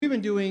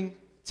we've been doing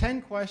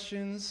 10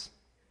 questions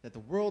that the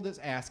world is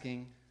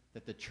asking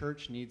that the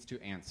church needs to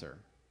answer.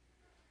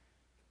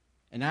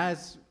 And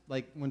as,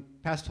 when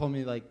Pastor told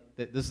me, that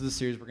this is the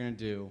series we're going to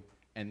do,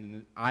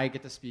 and I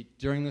get to speak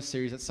during the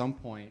series at some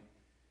point,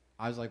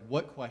 I was like,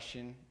 what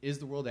question is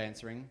the world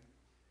answering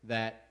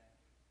that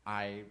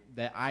I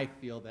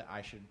feel that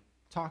I should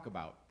talk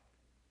about?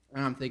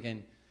 And I'm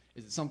thinking,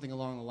 is it something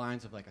along the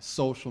lines of, a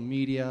social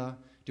media?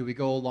 Do we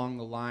go along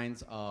the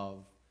lines of,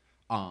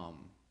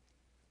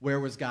 where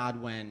was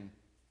God when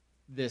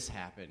this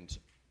happened?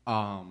 But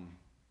I'm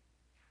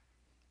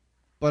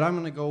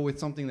going to go with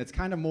something that's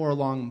kind of more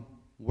along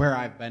where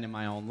I've been in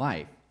my own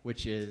life,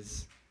 which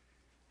is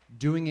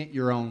doing it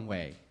your own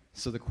way.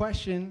 So the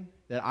question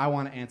that I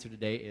want to answer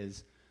today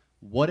is,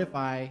 what if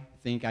I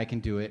think I can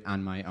do it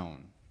on my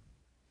own?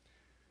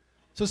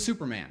 So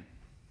Superman,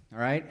 all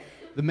right?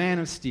 The Man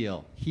of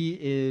Steel. He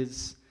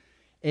is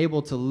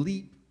able to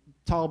leap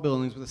tall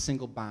buildings with a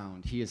single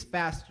bound. He is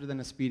faster than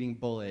a speeding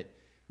bullet,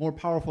 more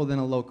powerful than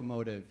a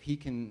locomotive. He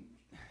can,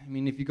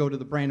 if you go to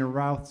the Brandon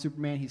Routh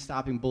Superman, he's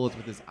stopping bullets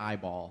with his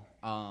eyeball.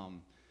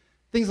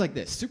 Things like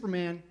this.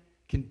 Superman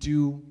can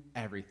do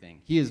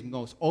everything. He is the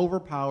most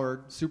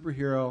overpowered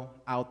superhero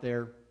out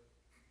there,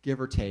 give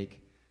or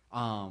take.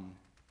 But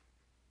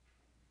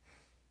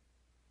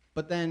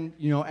then,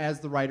 as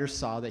the writers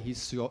saw that he's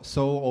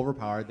so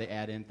overpowered, they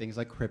add in things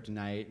like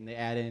kryptonite, and they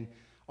add in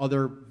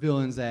other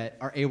villains that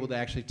are able to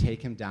actually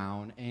take him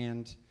down.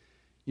 And,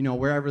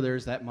 wherever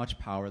there's that much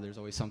power, there's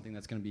always something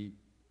that's going to be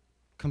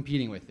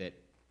competing with it.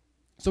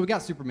 So we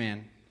got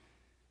Superman.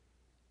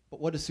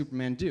 But what does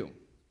Superman do?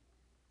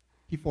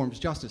 He forms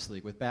Justice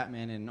League with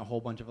Batman and a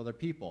whole bunch of other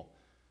people.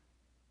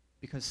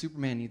 Because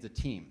Superman needs a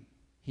team.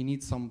 He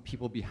needs some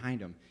people behind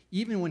him.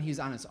 Even when he's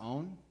on his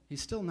own,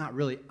 he's still not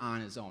really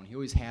on his own. He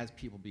always has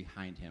people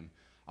behind him.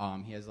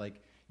 He has,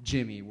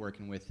 Jimmy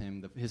working with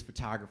him, his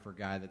photographer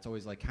guy that's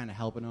always, kind of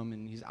helping him,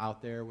 and he's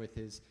out there with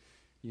his,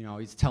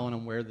 he's telling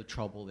him where the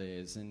trouble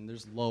is. And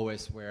there's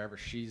Lois, wherever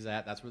she's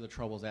at, that's where the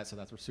trouble's at, so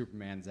that's where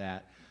Superman's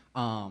at.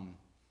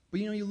 But,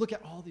 you look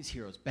at all these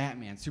heroes,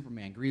 Batman,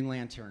 Superman, Green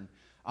Lantern,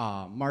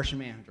 Martian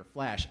Manhunter,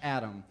 Flash,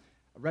 Atom,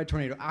 Red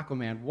Tornado,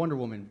 Aquaman, Wonder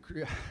Woman,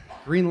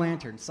 Green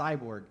Lantern,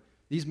 Cyborg.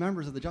 These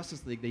members of the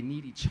Justice League, they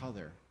need each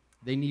other.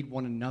 They need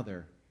one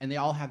another. And they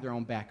all have their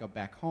own backup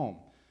back home.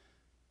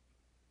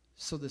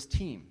 So this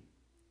team,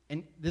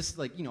 and this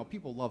is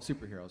people love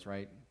superheroes,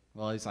 right?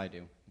 Well, at least I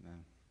do.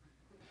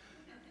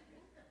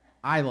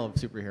 I love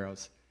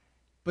superheroes.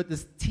 But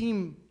this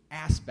team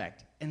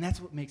aspect, and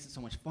that's what makes it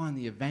so much fun,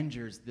 the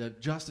Avengers, the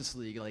Justice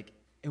League,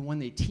 and when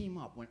they team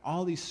up, when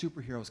all these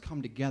superheroes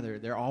come together,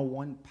 they're all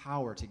one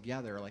power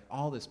together,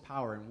 all this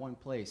power in one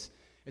place.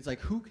 It's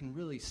who can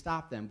really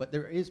stop them? But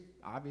there is,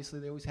 obviously,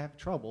 they always have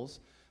troubles,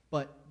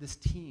 but this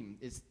team,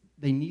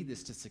 they need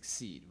this to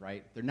succeed,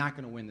 right? They're not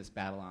going to win this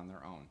battle on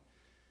their own.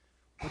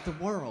 But the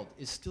world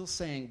is still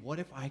saying, what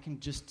if I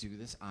can just do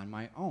this on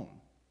my own,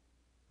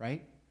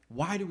 right?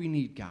 Why do we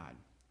need God?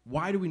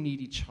 Why do we need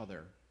each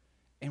other?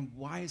 And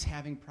why is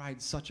having pride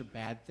such a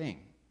bad thing?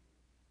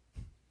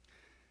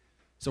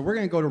 So we're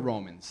going to go to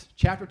Romans,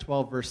 chapter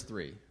 12, verse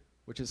 3,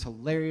 which is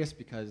hilarious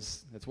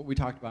because that's what we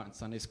talked about in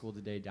Sunday school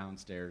today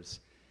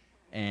downstairs.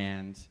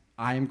 And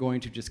I am going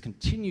to just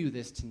continue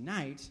this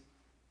tonight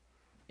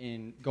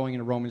in going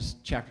into Romans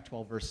chapter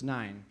 12, verse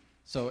 9.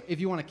 So if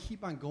you want to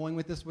keep on going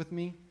with this with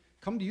me,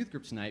 come to youth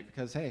group tonight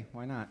because, hey,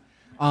 why not?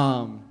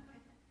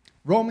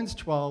 Romans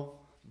 12,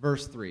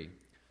 verse 3.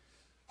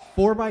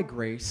 For by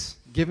grace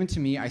given to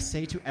me, I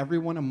say to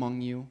everyone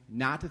among you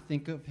not to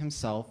think of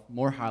himself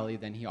more highly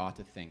than he ought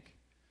to think,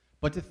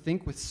 but to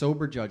think with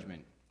sober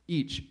judgment,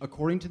 each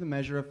according to the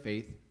measure of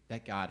faith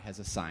that God has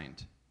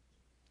assigned.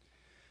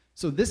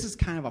 So this is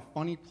kind of a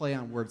funny play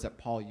on words that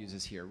Paul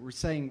uses here. We're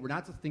saying we're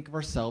not to think of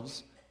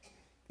ourselves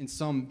in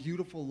some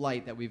beautiful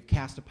light that we've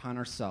cast upon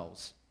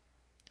ourselves,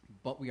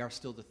 but we are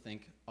still to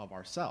think of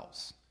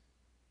ourselves.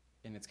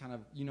 And it's kind of,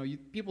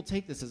 people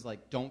take this as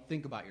don't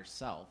think about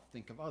yourself,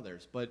 think of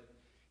others. But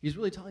he's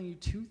really telling you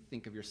to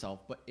think of yourself,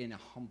 but in a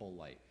humble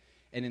light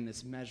and in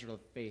this measure of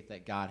faith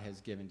that God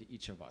has given to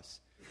each of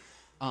us.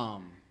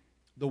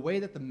 The way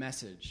that the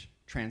Message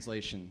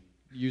translation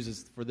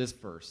uses for this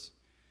verse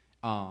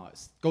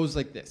goes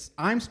like this.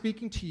 I'm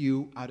speaking to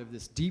you out of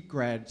this deep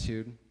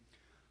gratitude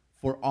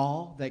for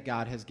all that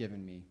God has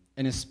given me,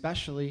 and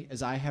especially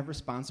as I have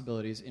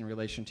responsibilities in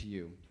relation to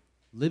you.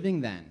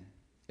 Living then,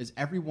 as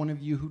every one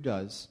of you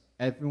does,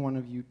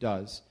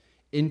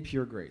 in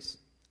pure grace.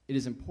 It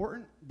is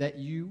important that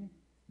you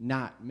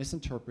not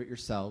misinterpret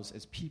yourselves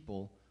as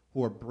people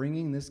who are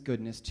bringing this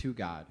goodness to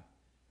God.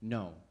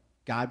 No,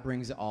 God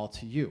brings it all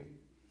to you.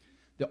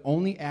 The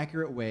only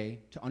accurate way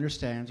to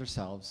understand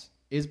ourselves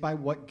is by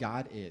what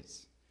God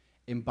is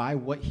and by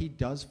what he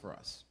does for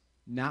us,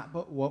 not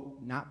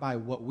by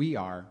what we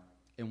are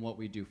and what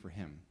we do for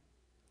him.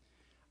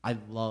 I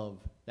love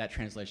that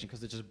translation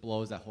because it just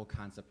blows that whole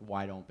concept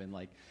wide open.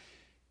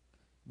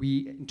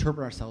 We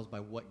interpret ourselves by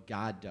what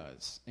God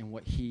does and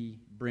what he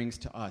brings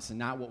to us and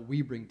not what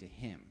we bring to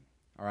him,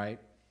 all right?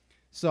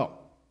 So,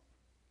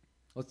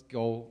 let's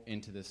go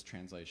into this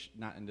translation,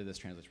 not into this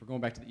translation. We're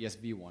going back to the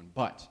ESV one,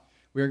 but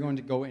we are going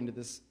to go into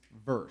this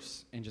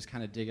verse and just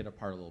kind of dig it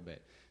apart a little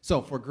bit.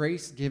 So, for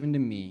grace given to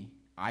me,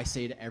 I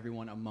say to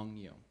everyone among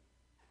you.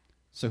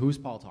 So who's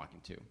Paul talking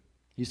to?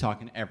 He's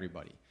talking to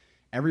everybody.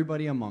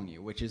 Everybody among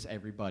you, which is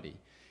everybody.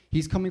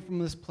 He's coming from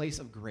this place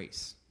of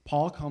grace.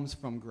 Paul comes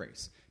from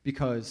grace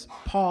because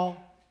Paul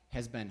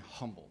has been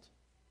humbled.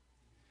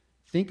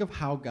 Think of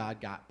how God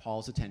got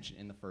Paul's attention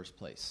in the first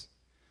place.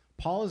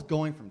 Paul is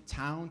going from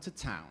town to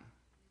town.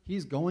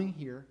 He's going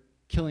here,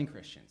 killing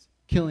Christians.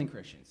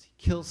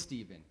 He kills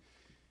Stephen.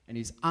 And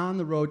he's on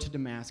the road to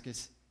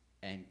Damascus,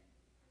 and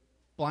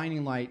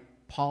blinding light,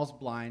 Paul's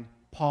blind.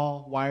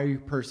 Paul, why are you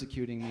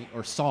persecuting me?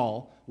 Or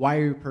Saul, why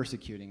are you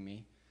persecuting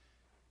me?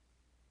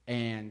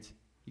 And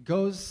he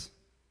goes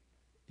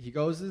to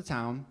the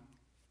town,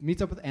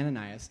 meets up with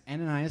Ananias.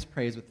 Ananias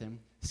prays with him.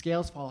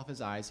 Scales fall off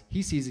his eyes.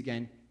 He sees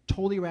again,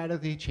 totally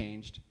radically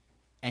changed,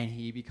 and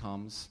he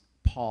becomes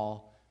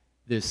Paul,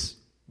 this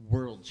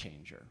world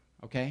changer.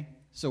 Okay?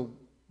 So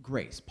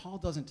grace. Paul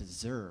doesn't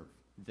deserve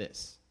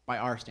this by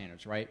our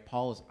standards, right?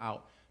 Paul is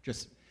out.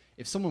 Just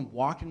if someone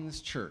walked in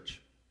this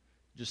church,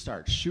 just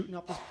started shooting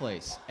up this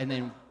place, and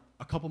then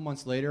a couple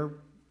months later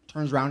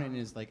turns around and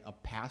is like a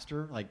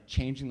pastor, like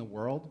changing the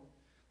world,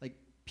 like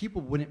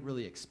people wouldn't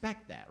really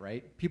expect that,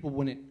 right? People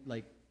wouldn't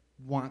like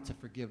want to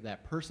forgive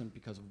that person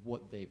because of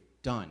what they've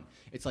done.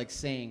 It's like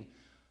saying,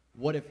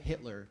 what if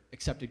Hitler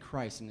accepted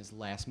Christ in his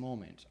last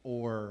moment?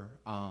 Or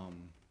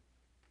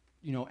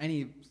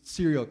any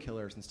serial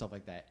killers and stuff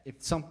like that. If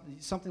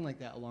something like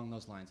that along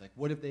those lines, like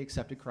what if they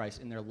accepted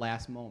Christ in their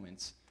last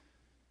moments?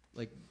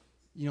 Like,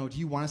 do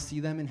you want to see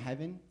them in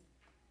heaven?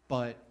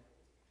 But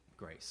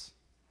grace,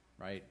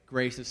 right?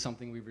 Grace is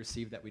something we've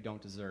received that we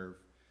don't deserve,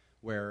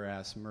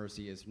 whereas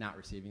mercy is not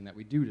receiving that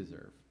we do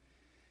deserve.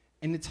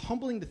 And it's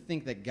humbling to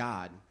think that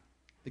God,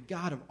 the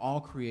God of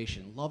all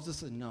creation, loves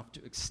us enough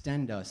to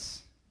extend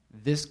us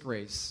this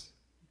grace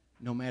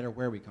no matter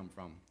where we come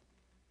from.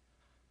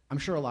 I'm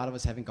sure a lot of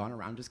us haven't gone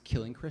around just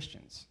killing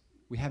Christians.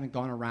 We haven't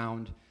gone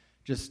around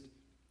just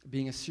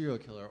being a serial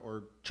killer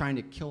or trying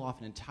to kill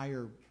off an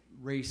entire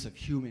race of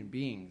human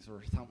beings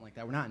or something like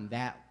that. We're not in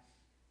that,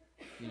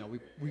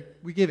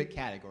 we give it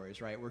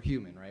categories, right? We're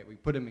human, right? We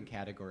put them in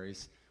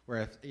categories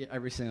where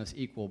everything is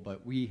equal,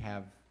 but we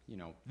have,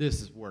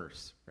 this is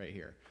worse right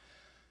here.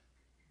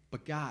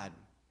 But God,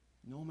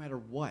 no matter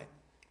what,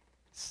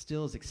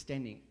 still is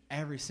extending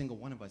every single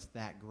one of us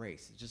that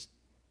grace. It's just,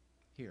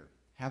 here,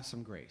 have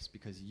some grace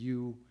because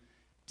you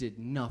did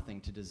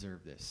nothing to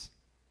deserve this.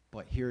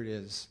 But here it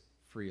is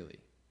freely.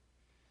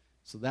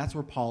 So that's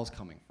where Paul is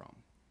coming from.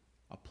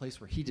 A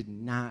place where he did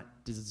not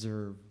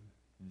deserve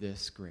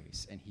this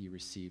grace, and he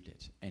received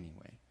it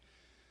anyway.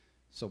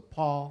 So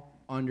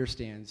Paul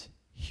understands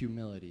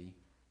humility,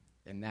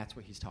 and that's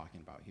what he's talking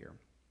about here.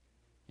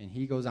 And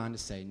he goes on to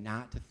say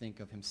not to think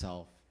of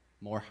himself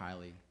more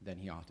highly than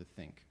he ought to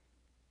think.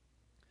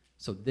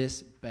 So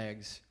this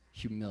begs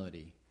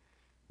humility.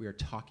 We are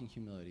talking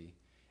humility,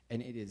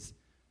 and it is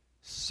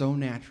so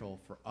natural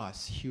for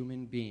us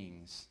human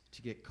beings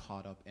to get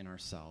caught up in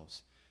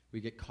ourselves.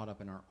 We get caught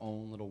up in our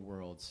own little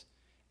worlds.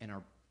 And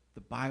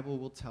the Bible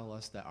will tell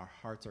us that our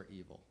hearts are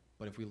evil.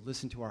 But if we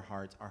listen to our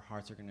hearts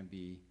are going to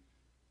be,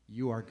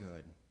 you are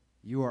good.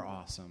 You are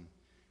awesome.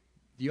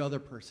 The other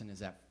person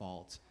is at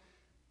fault.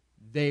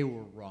 They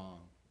were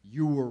wrong.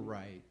 You were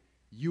right.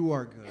 You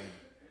are good.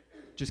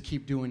 Just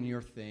keep doing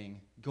your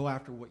thing. Go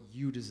after what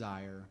you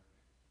desire.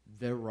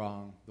 They're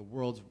wrong. The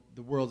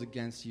world's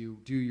against you.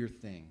 Do your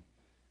thing.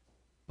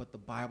 But the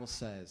Bible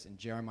says in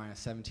Jeremiah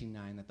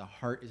 17:9 that the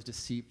heart is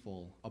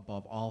deceitful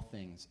above all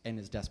things and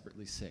is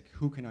desperately sick.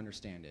 Who can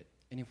understand it?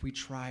 And if we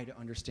try to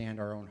understand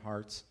our own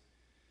hearts,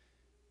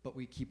 but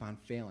we keep on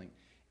failing,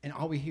 and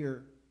all we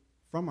hear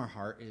from our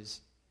heart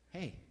is,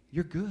 hey,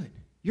 you're good.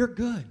 You're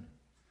good.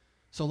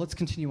 So let's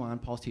continue on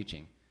Paul's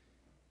teaching.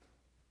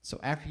 So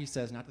after he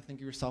says not to think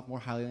of yourself more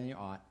highly than you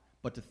ought,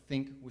 but to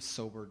think with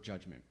sober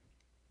judgment.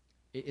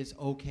 It is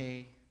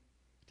okay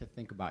to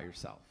think about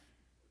yourself.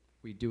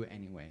 We do it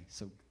anyway.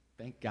 So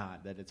thank God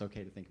that it's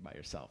okay to think about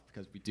yourself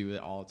because we do it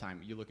all the time.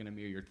 You look in a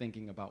mirror, you're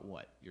thinking about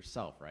what?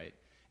 Yourself, right?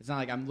 It's not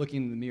like I'm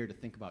looking in the mirror to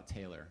think about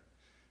Taylor,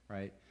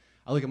 right?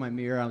 I look at my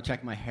mirror, I'll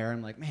check my hair,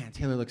 I'm like, man,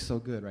 Taylor looks so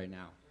good right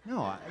now.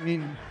 No, I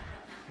mean,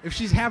 if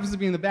she happens to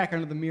be in the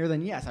background of the mirror,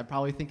 then yes, I'm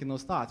probably thinking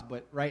those thoughts.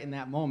 But right in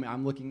that moment,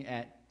 I'm looking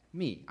at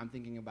me. I'm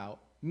thinking about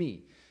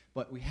me.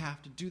 But we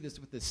have to do this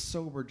with this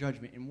sober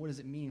judgment. And what does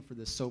it mean for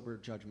this sober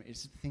judgment?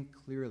 It's to think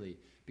clearly,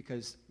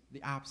 because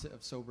the opposite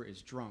of sober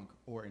is drunk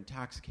or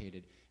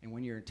intoxicated. And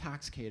when you're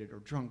intoxicated or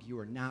drunk, you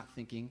are not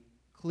thinking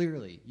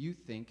clearly. You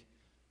think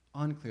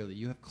unclearly.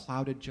 You have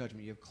clouded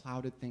judgment. You have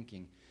clouded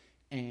thinking.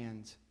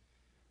 And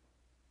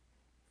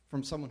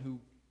from someone who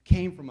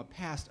came from a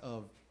past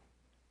of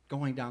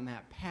going down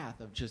that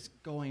path of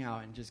just going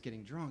out and just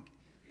getting drunk,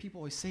 people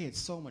always say it's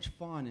so much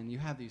fun and you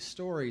have these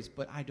stories,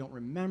 but I don't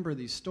remember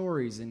these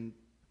stories, and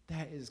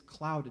that is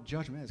clouded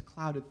judgment. That is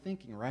clouded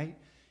thinking, right?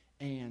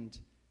 And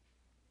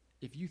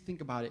if you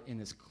think about it in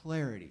this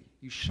clarity,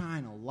 you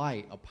shine a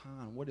light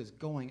upon what is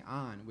going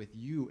on with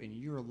you in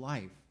your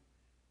life,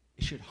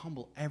 it should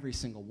humble every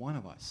single one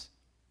of us.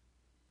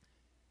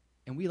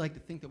 And we like to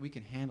think that we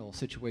can handle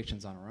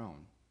situations on our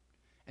own.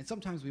 And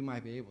sometimes we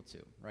might be able to,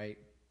 right?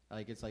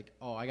 Like, it's like,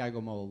 oh, I got to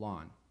go mow the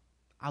lawn.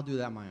 I'll do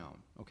that on my own,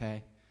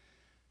 okay?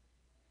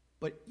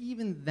 But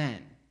even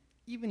then,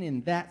 even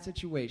in that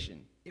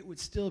situation, it would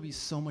still be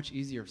so much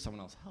easier if someone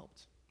else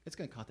helped. It's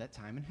going to cut that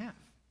time in half,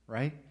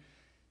 right?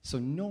 So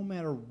no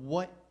matter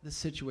what the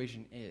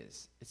situation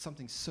is, it's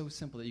something so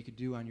simple that you could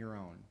do on your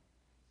own.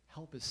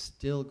 Help is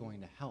still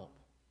going to help,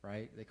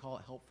 right? They call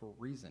it help for a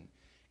reason.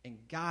 And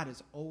God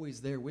is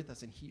always there with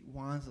us, and he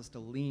wants us to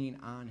lean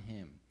on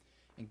him.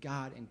 And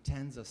God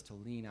intends us to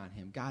lean on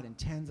him. God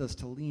intends us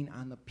to lean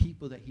on the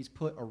people that he's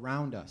put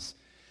around us.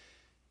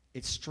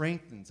 It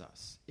strengthens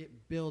us. It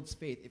builds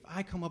faith. If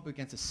I come up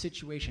against a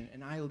situation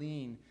and I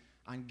lean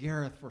on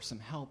Gareth for some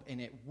help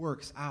and it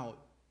works out,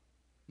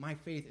 my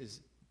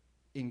faith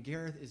in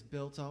Gareth is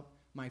built up.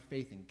 My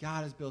faith in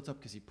God is built up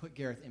because he put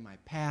Gareth in my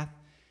path.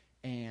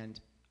 And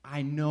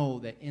I know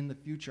that in the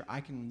future I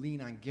can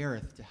lean on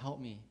Gareth to help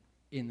me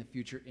in the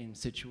future in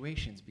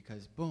situations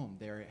because, boom,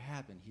 there it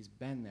happened. He's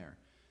been there.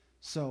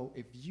 So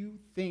if you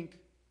think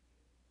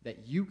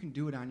that you can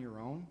do it on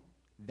your own,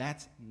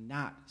 that's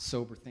not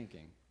sober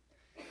thinking.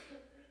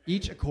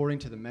 Each according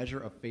to the measure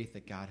of faith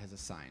that God has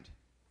assigned.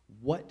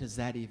 What does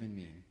that even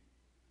mean?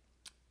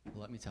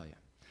 Well, let me tell you.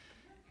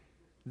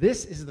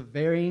 This is the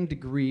varying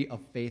degree of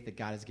faith that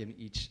God has given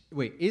each.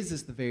 Is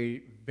this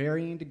the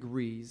varying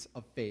degrees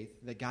of faith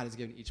that God has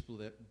given each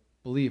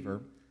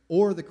believer,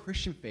 or the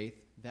Christian faith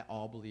that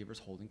all believers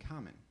hold in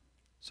common?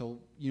 So,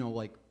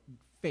 like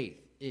faith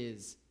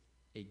is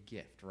a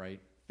gift,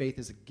 right? Faith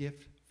is a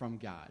gift from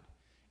God.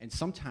 And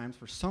sometimes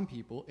for some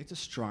people, it's a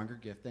stronger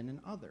gift than in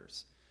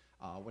others.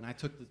 When I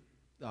took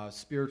the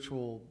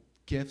spiritual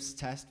gifts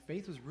test,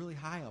 faith was really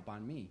high up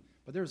on me.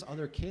 But there's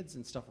other kids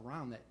and stuff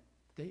around that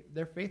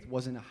their faith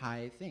wasn't a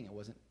high thing. It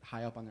wasn't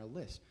high up on their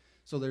list.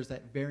 So there's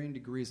that varying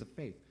degrees of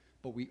faith.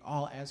 But we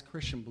all, as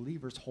Christian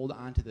believers, hold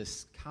on to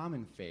this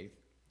common faith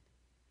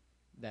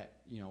that,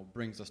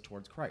 brings us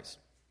towards Christ.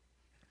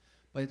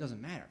 But it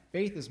doesn't matter.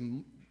 Faith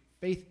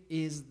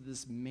is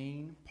this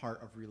main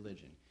part of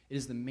religion. It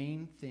is the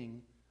main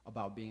thing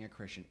about being a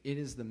Christian. It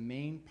is the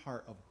main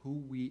part of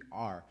who we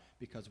are,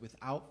 because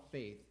without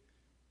faith,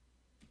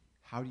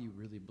 how do you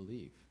really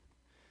believe?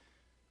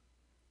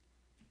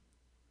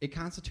 It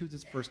constitutes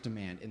its first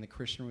demand in the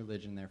Christian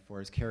religion,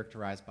 therefore, is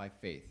characterized by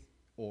faith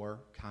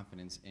or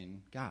confidence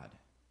in God.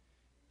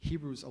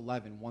 Hebrews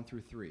 11, 1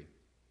 through 3.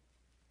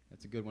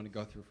 That's a good one to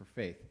go through for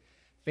faith.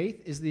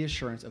 Faith is the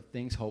assurance of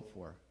things hoped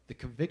for, the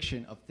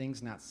conviction of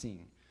things not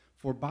seen.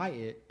 For by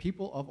it,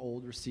 people of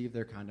old received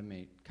their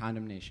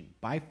condemnation.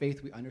 By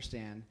faith, we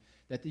understand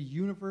that the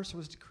universe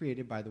was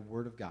created by the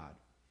word of God,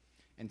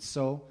 and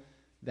so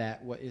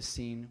that what is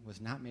seen was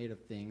not made of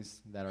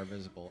things that are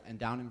visible. And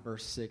down in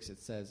verse 6,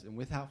 it says, and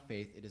without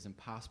faith, it is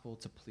impossible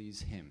to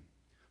please him.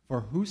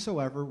 For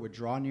whosoever would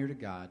draw near to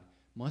God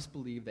must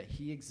believe that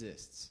he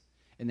exists,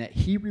 and that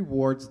he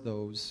rewards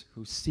those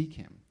who seek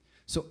him.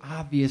 So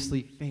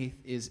obviously, faith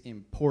is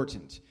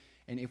important.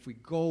 And if we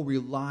go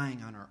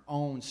relying on our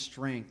own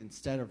strength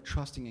instead of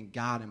trusting in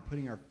God and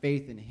putting our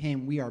faith in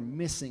him, we are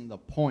missing the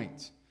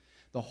point.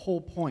 The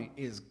whole point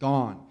is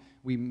gone.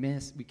 We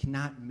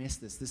cannot miss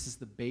this. This is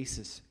the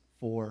basis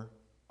for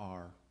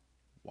our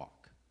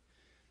walk.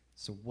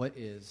 So what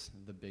is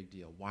the big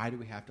deal? Why do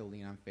we have to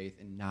lean on faith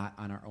and not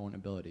on our own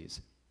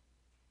abilities?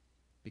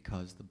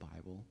 Because the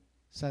Bible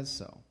says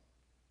so.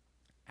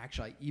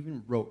 Actually, I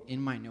even wrote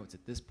in my notes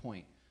at this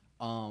point,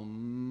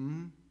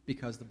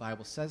 because the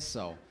Bible says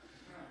so.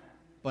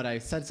 But I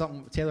said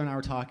something, Taylor and I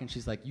were talking,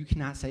 she's like, you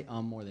cannot say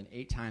more than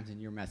 8 times in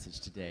your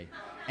message today.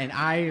 And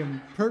I am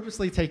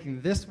purposely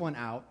taking this one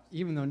out,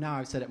 even though now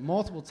I've said it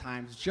multiple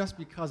times, just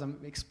because I'm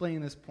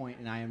explaining this point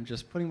and I am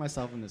just putting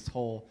myself in this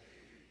hole.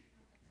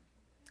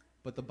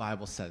 But the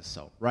Bible says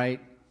so,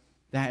 right?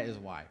 That is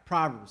why.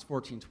 Proverbs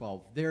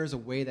 14:12, there is a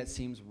way that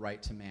seems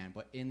right to man,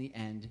 but in the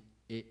end,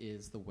 it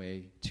is the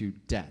way to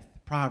death.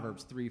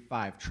 Proverbs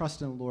 3:5,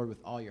 trust in the Lord with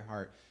all your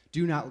heart.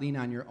 Do not lean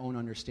on your own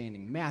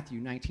understanding. Matthew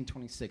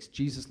 19:26,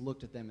 Jesus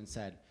looked at them and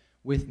said,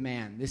 with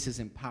man, this is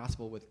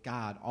impossible. With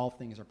God, all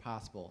things are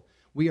possible.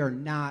 We are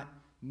not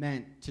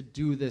meant to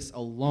do this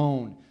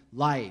alone.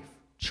 Life,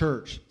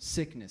 church,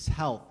 sickness,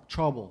 health,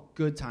 trouble,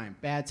 good time,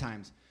 bad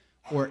times,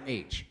 or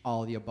H,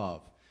 all of the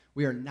above.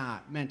 We are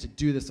not meant to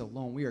do this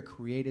alone. We are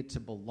created to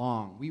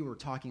belong. We were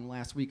talking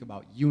last week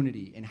about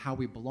unity and how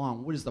we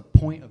belong. What is the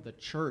point of the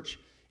church?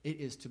 It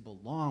is to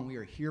belong. We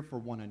are here for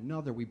one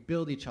another. We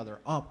build each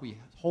other up. We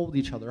hold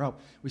each other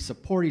up. We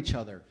support each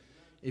other.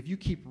 If you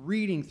keep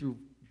reading through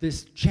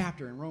this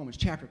chapter in Romans,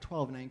 chapter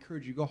 12, and I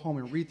encourage you to go home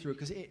and read through it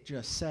because it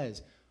just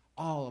says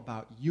all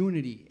about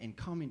unity and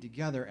coming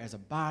together as a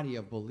body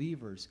of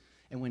believers.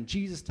 And when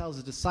Jesus tells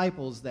his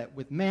disciples that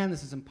with man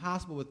this is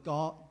impossible, with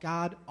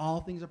God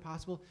all things are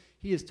possible,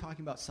 he is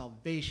talking about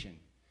salvation.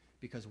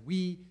 because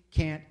we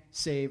can't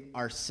save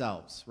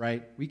ourselves,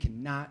 right? We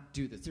cannot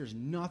do this. There's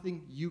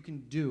nothing you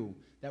can do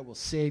that will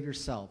save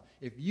yourself.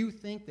 If you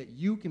think that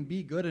you can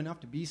be good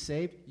enough to be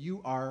saved,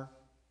 you are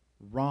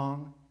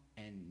wrong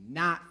and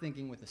not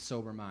thinking with a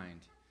sober mind.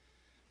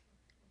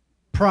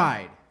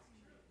 Pride.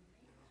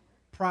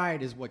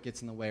 Pride is what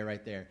gets in the way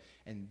right there.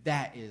 And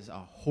that is a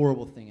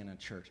horrible thing in a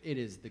church. It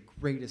is the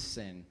greatest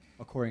sin,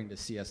 according to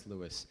C.S.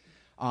 Lewis.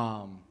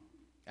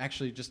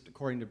 Actually, just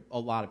according to a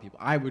lot of people.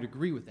 I would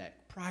agree with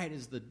that. Pride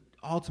is the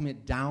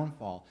ultimate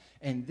downfall.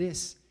 And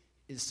this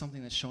is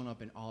something that's shown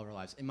up in all of our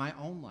lives. In my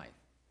own life.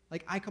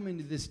 Like, I come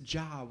into this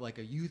job like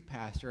a youth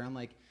pastor, and I'm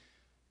like,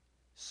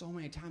 so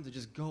many times I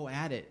just go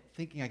at it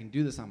thinking I can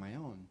do this on my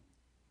own.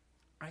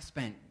 I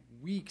spent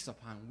weeks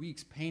upon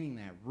weeks painting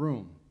that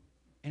room.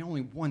 And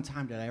only one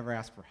time did I ever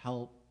ask for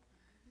help.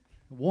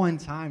 One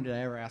time did I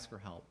ever ask for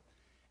help.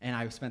 And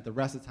I spent the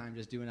rest of the time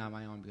just doing it on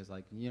my own because,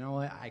 like, you know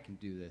what? I can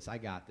do this. I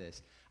got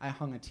this. I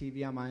hung a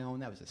TV on my own.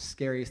 That was the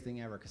scariest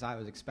thing ever because I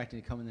was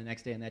expecting to come in the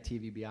next day and that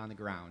TV be on the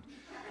ground.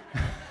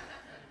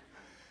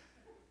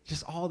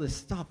 Just all this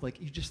stuff.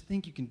 Like, you just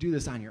think you can do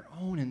this on your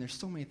own. And there's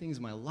so many things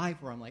in my life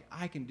where I'm like,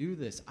 I can do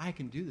this. I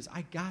can do this.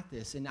 I got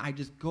this. And I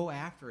just go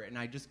after it and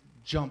I just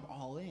jump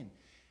all in.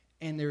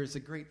 And there's a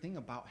great thing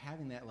about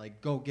having that,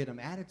 like, go-get-'em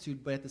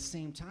attitude, but at the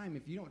same time,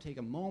 if you don't take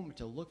a moment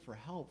to look for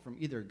help from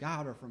either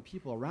God or from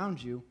people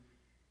around you,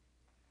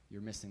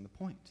 you're missing the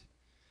point.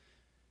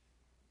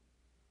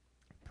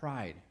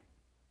 Pride.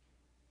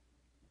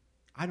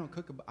 I don't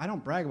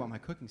brag about my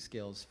cooking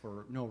skills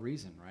for no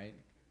reason, right?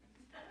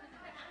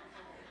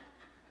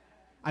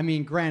 I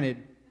mean,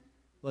 granted,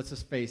 let's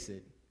just face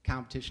it,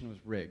 competition was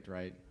rigged,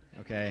 right?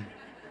 Okay?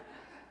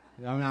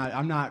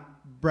 I'm not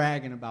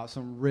bragging about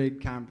some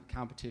rigged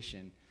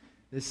competition.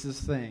 This is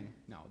the thing.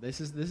 No,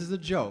 this is a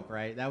joke,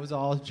 right? That was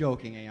all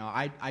joking. You know,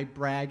 I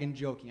brag and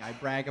joking. I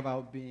brag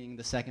about being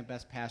the second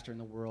best pastor in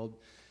the world,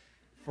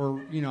 for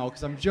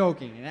because I'm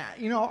joking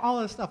and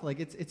all this stuff.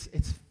 Like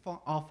it's fun,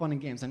 all fun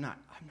and games. I'm not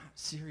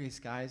serious,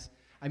 guys.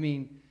 I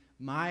mean,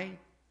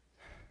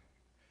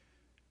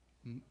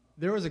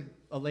 there was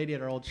a lady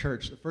at our old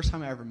church. The first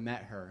time I ever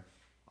met her,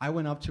 I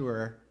went up to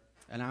her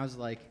and I was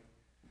like,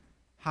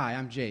 "Hi,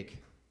 I'm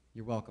Jake.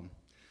 You're welcome."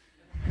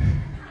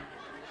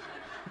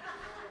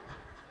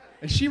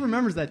 And she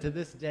remembers that to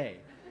this day,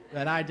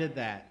 that I did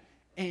that.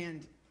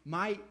 And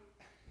my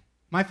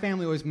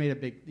family always made a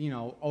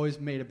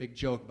big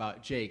joke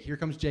about Jake. Here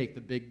comes Jake,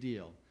 the big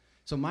deal.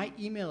 So my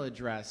email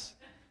address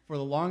for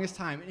the longest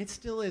time, and it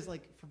still is,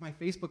 like, for my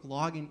Facebook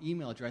login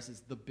email address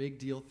is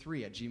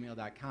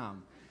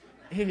thebigdeal3@gmail.com.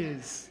 It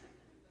is...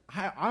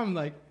 I'm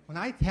like, when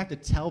I have to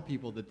tell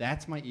people that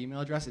that's my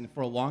email address, and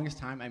for the longest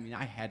time, I mean,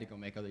 I had to go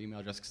make other email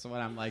addresses. So when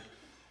I'm like,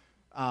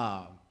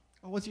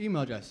 what's your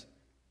email address?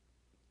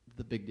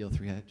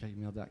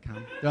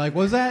 Thebigdeal3@gmail.com. They're like,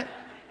 what's that?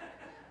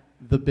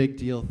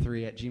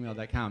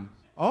 Thebigdeal3@gmail.com.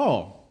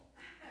 Oh.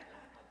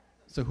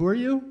 So who are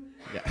you?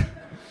 Yeah.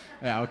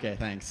 Yeah, okay,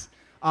 thanks.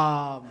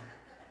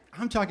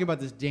 I'm talking about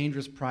this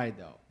dangerous pride,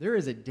 though. There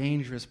is a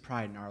dangerous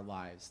pride in our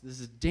lives. This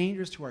is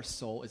dangerous to our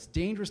soul. It's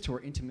dangerous to our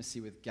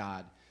intimacy with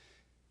God.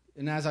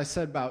 And as I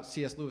said about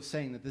C.S. Lewis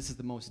saying that this is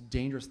the most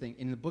dangerous thing,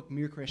 in the book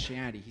Mere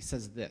Christianity, he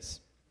says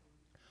this: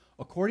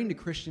 according to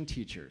Christian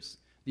teachers,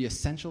 the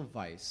essential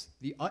vice,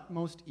 the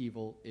utmost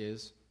evil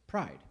is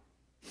pride.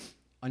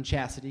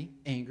 Unchastity,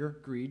 anger,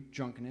 greed,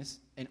 drunkenness,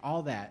 and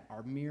all that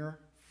are mere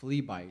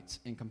flea bites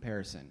in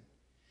comparison.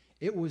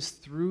 It was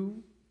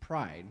through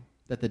pride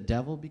that the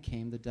devil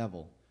became the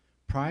devil.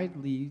 Pride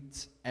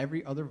leads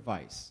every other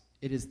vice.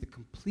 It is the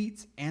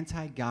complete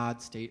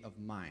anti-God state of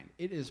mind.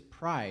 It is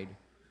pride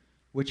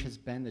which has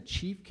been the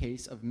chief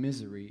case of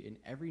misery in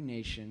every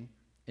nation,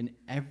 in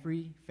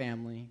every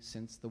family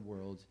since the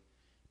world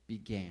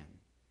began.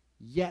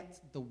 Yet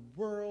the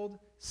world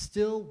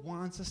still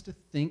wants us to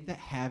think that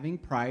having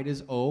pride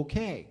is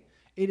okay.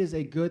 It is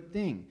a good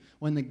thing.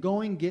 When the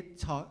going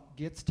gets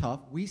tough,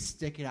 we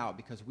stick it out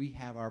because we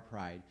have our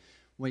pride.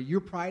 When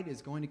your pride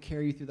is going to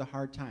carry you through the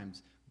hard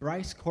times.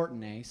 Bryce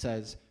Courtenay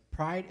says,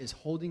 pride is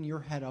holding your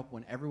head up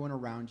when everyone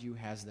around you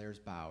has theirs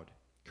bowed.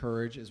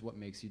 Courage is what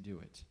makes you do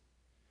it.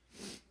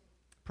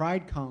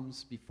 Pride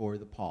comes before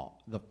the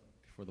fall.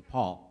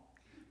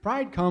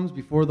 Pride comes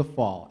before the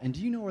fall. And do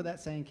you know where that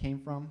saying came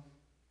from?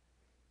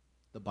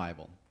 The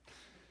Bible.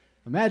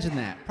 Imagine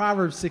that.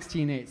 Proverbs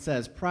 16:8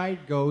 says,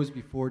 pride goes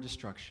before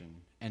destruction,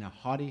 and a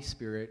haughty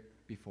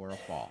spirit before a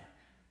fall.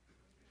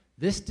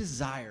 This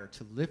desire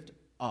to lift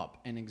up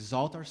and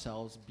exalt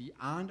ourselves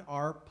beyond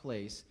our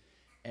place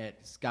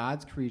as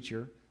God's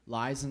creature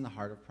lies in the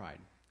heart of pride.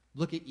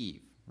 Look at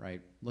Eve,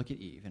 right? Look at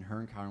Eve and her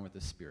encounter with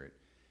the Spirit.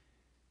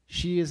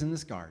 She is in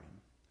this garden.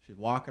 She's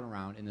walking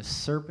around, and the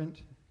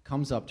serpent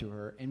comes up to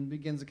her and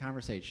begins a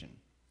conversation.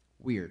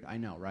 Weird, I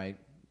know, right?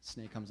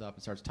 Snake comes up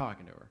and starts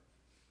talking to her.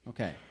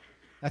 Okay,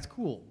 that's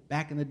cool.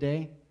 Back in the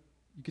day,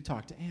 you could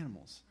talk to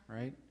animals,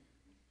 right?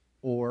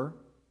 Or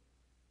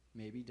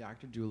maybe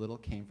Dr. Dolittle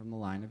came from the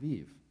line of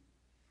Eve.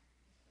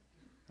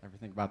 Ever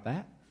think about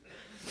that?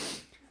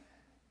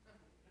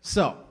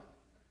 So,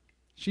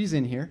 she's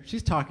in here.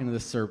 She's talking to the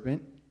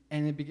serpent,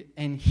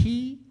 and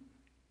he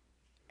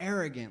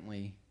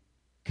arrogantly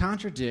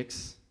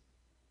contradicts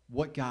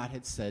what God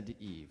had said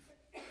to Eve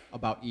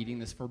about eating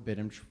this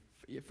forbidden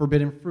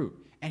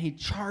fruit. And he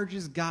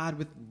charges God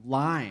with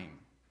lying.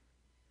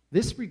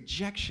 This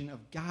rejection of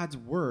God's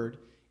word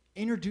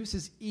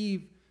introduces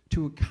Eve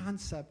to a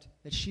concept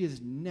that she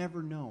has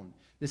never known,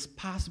 this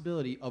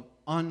possibility of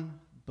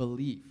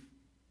unbelief.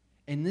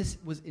 And this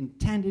was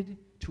intended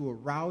to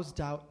arouse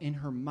doubt in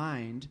her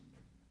mind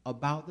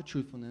about the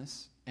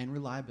truthfulness and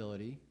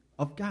reliability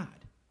of God.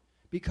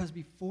 Because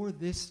before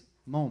this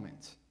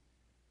moment,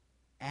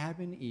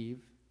 Adam and Eve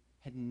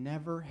had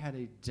never had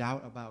a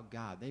doubt about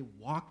God. They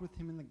walked with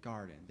him in the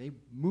garden. They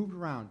moved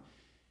around.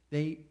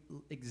 They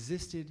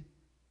existed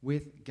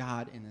with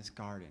God in this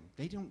garden.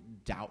 They don't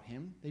doubt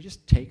him. They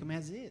just take him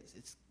as is.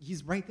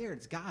 He's right there.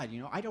 It's God.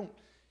 I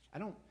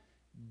don't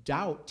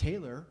doubt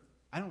Taylor.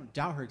 I don't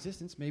doubt her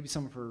existence. Maybe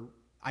some of her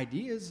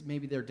ideas,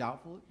 maybe they're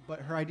doubtful, but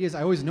her ideas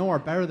I always know are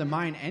better than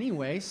mine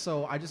anyway,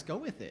 so I just go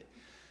with it.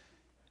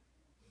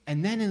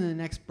 And then in the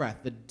next breath,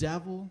 the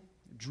devil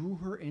drew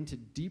her into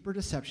deeper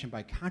deception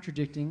by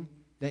contradicting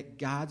that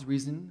God's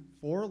reason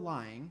for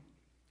lying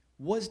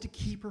was to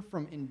keep her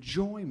from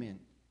enjoyment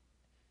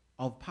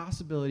of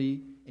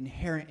possibility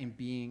inherent in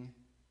being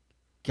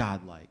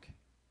godlike.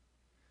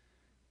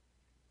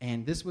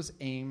 And this was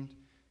aimed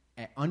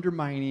at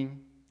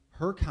undermining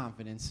her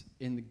confidence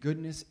in the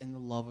goodness and the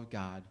love of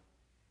God,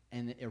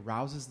 and it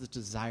arouses the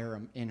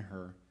desire in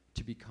her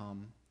to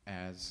become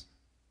as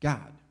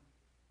God.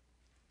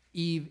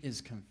 Eve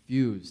is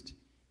confused.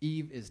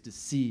 Eve is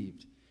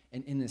deceived.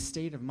 And in this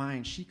state of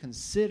mind, she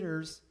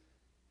considers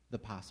the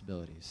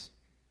possibilities.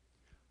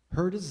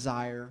 Her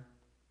desire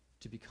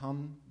to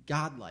become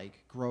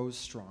godlike grows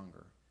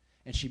stronger.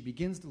 And she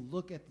begins to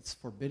look at this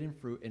forbidden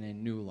fruit in a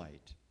new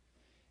light.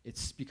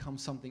 It's become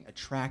something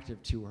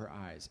attractive to her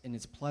eyes, and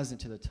it's pleasant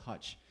to the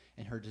touch.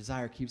 And her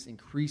desire keeps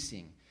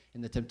increasing,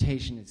 and the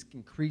temptation is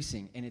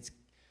increasing, and it's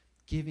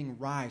giving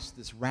rise to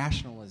this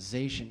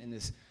rationalization and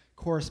this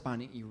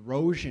corresponding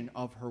erosion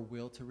of her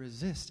will to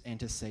resist and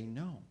to say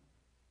no.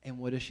 And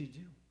what does she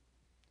do?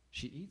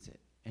 She eats it,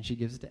 and she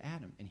gives it to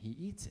Adam, and he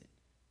eats it.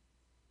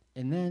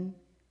 And then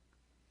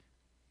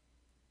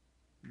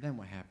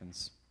what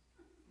happens?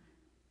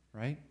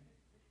 Right?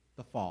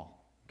 The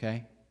fall,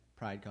 okay?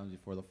 Pride comes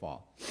before the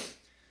fall.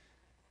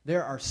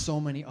 There are so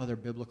many other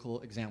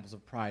biblical examples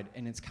of pride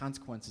and its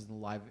consequences in the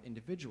life of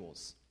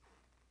individuals.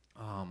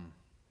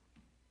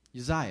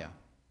 Uzziah,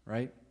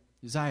 right?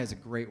 Uzziah is a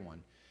great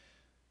one.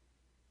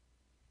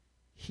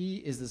 He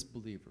is this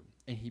believer,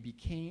 and he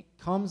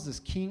becomes this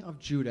king of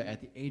Judah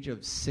at the age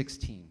of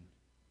 16.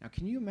 Now,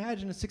 can you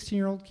imagine a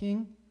 16-year-old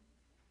king?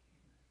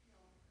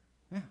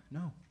 Yeah,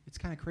 no. It's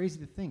kind of crazy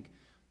to think.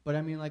 But,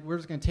 I mean, like, we're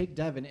just going to take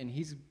Devin, and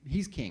he's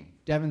king.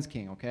 Devin's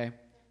king, okay?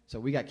 So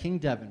we got King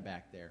Devin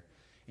back there.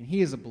 And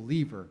he is a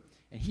believer,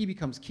 and he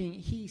becomes king.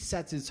 He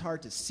sets his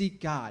heart to seek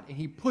God, and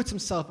he puts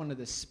himself under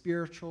the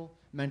spiritual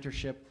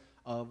mentorship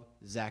of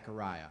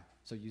Zechariah.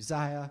 So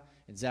Uzziah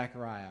and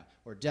Zechariah,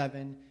 or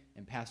Devin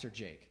and Pastor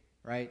Jake,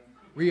 right?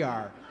 We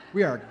are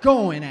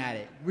going at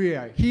it.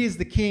 He is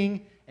the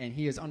king, and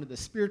he is under the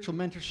spiritual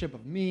mentorship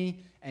of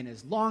me. And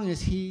as long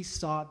as he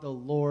sought the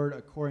Lord,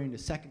 according to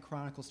 2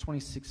 Chronicles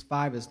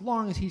 26:5, as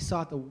long as he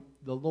sought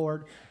the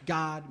Lord,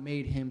 God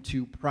made him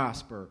to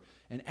prosper.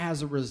 And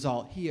as a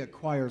result, he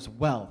acquires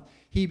wealth.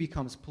 He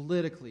becomes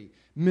politically,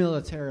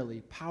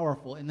 militarily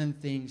powerful, and then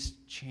things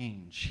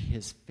change.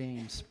 His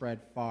fame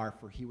spread far,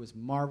 for he was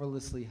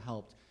marvelously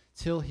helped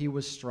till he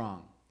was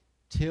strong.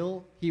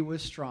 Till he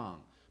was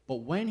strong.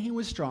 But when he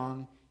was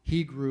strong,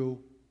 he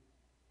grew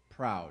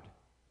proud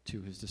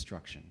to his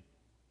destruction.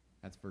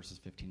 That's verses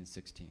 15 and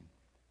 16.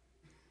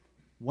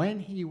 When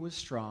he was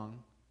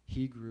strong,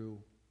 he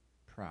grew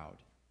proud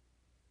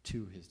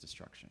to his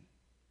destruction.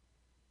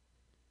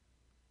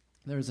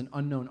 There's an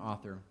unknown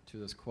author to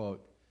this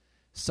quote.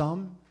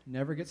 Some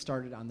never get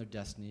started on their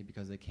destiny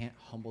because they can't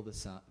humble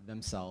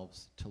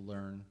themselves to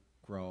learn,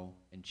 grow,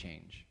 and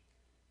change.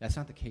 That's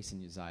not the case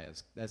in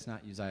Uzziah's. That's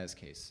not Uzziah's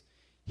case.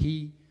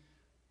 He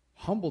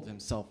humbled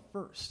himself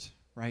first,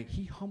 right?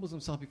 He humbles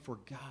himself before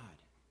God.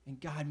 And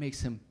God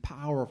makes him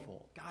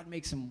powerful. God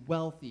makes him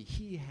wealthy.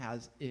 He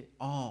has it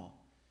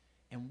all.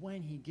 And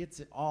when he gets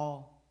it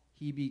all,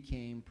 he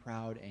became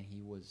proud and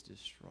he was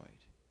destroyed.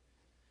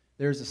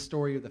 There's a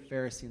story of the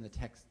Pharisee and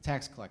the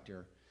tax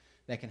collector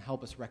that can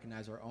help us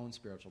recognize our own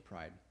spiritual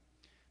pride.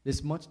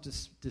 This much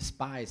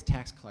despised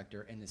tax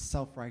collector and this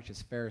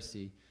self-righteous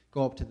Pharisee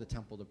go up to the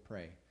temple to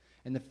pray.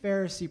 And the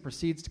Pharisee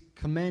proceeds to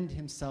commend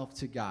himself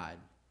to God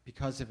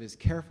because of his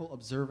careful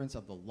observance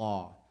of the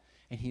law.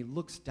 And he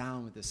looks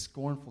down with a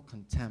scornful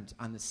contempt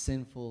on the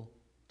sinful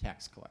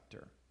tax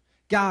collector.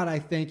 God, I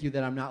thank you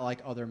that I'm not like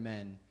other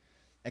men,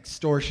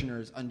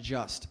 extortioners,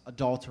 unjust,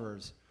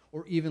 adulterers,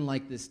 or even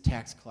like this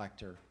tax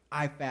collector.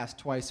 I fast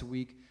twice a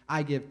week.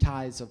 I give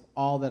tithes of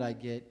all that I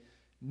get.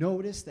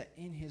 Notice that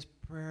in his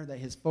prayer that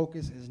his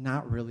focus is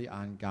not really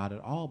on God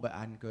at all, but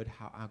on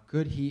how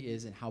good he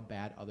is and how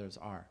bad others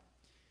are.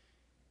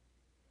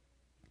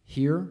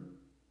 Here,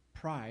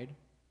 pride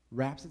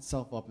wraps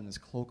itself up in this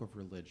cloak of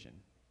religion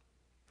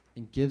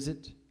and gives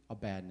it a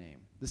bad name.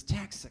 This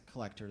tax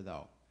collector,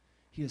 though,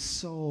 he is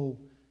so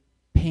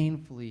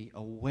painfully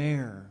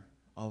aware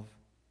of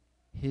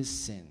his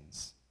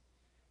sins,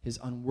 his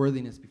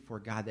unworthiness before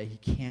God, that he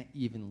can't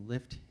even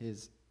lift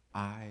his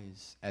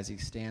eyes as he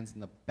stands in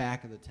the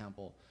back of the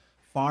temple,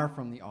 far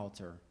from the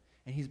altar.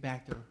 And he's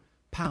back there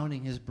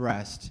pounding his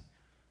breast,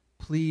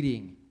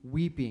 pleading,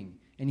 weeping,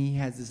 and he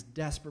has this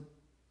desperate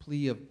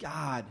plea of,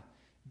 God,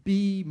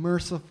 be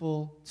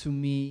merciful to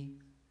me,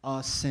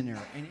 a sinner.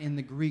 And in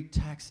the Greek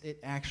text, it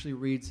actually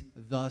reads,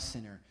 the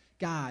sinner.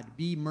 God,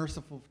 be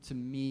merciful to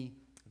me,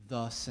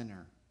 the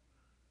sinner.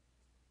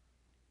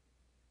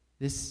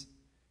 This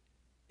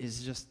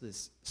is just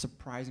this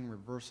surprising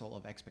reversal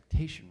of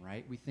expectation,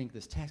 right? We think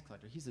this tax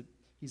collector,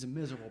 he's a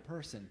miserable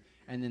person.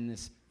 And then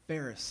this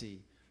Pharisee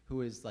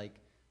who is like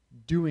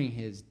doing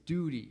his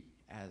duty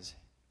as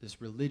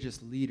this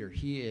religious leader,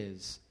 he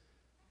is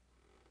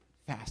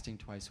fasting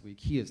twice a week.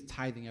 He is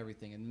tithing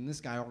everything. And then this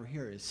guy over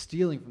here is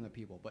stealing from the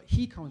people. But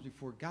he comes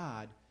before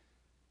God.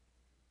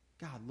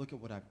 God, look at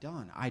what I've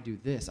done. I do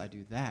this. I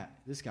do that.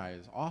 This guy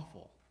is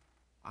awful.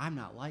 I'm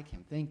not like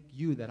him. Thank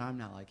you that I'm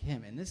not like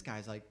him. And this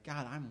guy's like,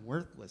 God, I'm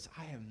worthless.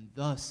 I am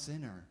the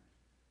sinner.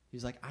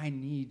 He's like, I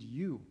need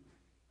you,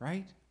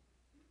 right?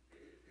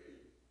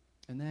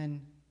 And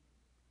then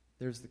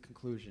there's the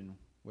conclusion,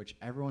 which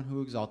everyone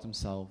who exalts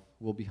himself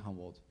will be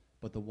humbled,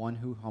 but the one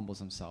who humbles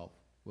himself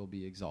will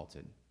be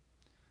exalted.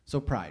 So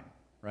pride,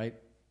 right?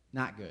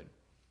 Not good.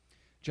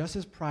 Just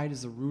as pride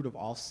is the root of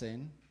all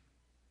sin,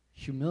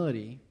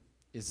 humility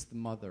is the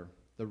mother,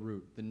 the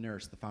root, the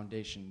nurse, the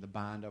foundation, the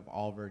bond of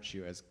all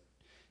virtue, as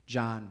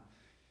John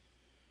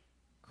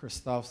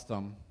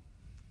Chrysostom,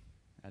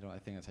 I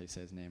think that's how you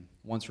say his name,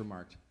 once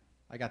remarked.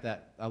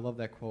 I love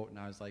that quote, and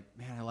I was like,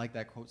 man, I like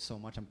that quote so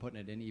much, I'm putting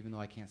it in, even though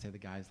I can't say the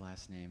guy's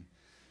last name.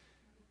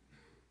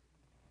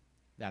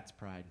 That's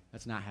pride.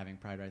 That's not having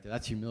pride right there.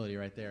 That's humility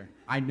right there.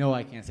 I know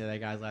I can't say that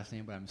guy's last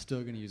name, but I'm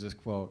still going to use this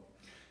quote.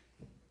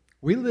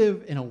 We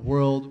live in a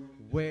world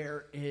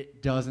where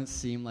it doesn't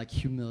seem like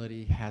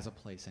humility has a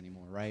place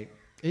anymore, right?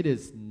 It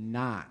is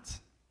not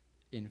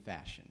in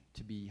fashion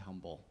to be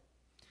humble.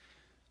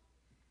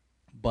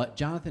 But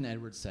Jonathan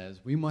Edwards says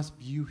we must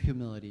view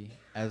humility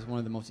as one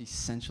of the most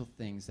essential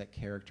things that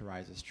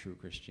characterizes true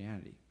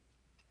Christianity.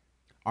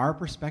 Our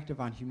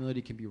perspective on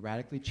humility can be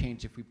radically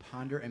changed if we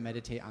ponder and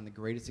meditate on the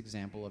greatest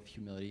example of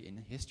humility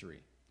in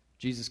history,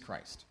 Jesus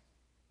Christ.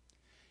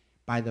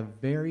 By the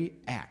very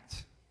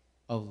act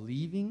of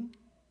leaving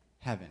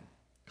heaven,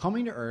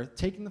 coming to earth,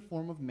 taking the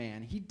form of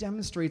man, he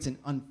demonstrates an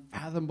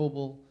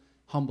unfathomable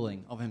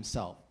humbling of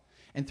himself.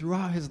 And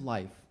throughout his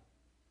life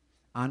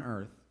on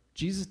earth,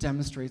 Jesus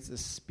demonstrates a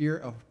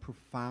spirit of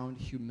profound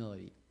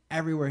humility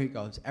everywhere he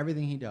goes,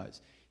 everything he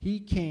does. He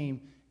came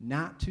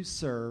not to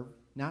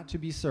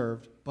be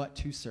served, but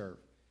to serve,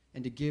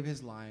 and to give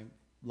his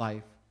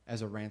life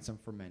as a ransom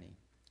for many.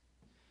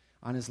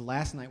 On his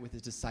last night with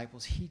his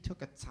disciples, he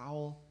took a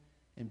towel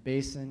and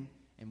basin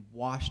and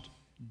washed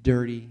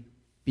dirty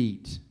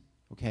feet,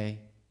 okay?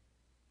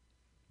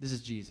 This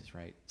is Jesus,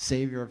 right?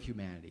 Savior of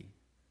humanity.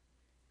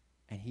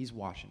 And he's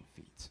washing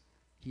feet.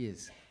 He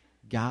is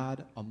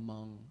God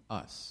among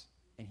us,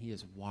 and he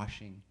is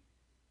washing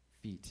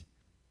feet.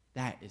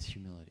 That is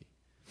humility.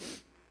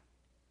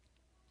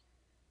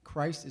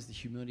 Christ is the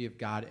humility of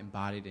God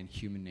embodied in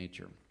human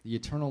nature, the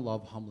eternal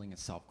love humbling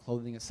itself,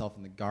 clothing itself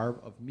in the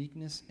garb of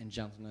meekness and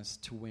gentleness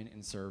to win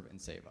and serve and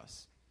save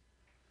us.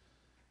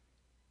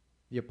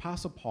 The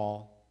Apostle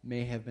Paul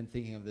may have been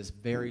thinking of this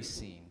very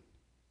scene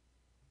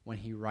when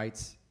he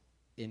writes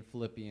in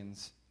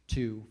Philippians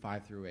 2,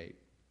 5 through 8.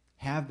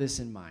 Have this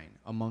in mind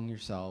among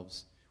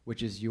yourselves,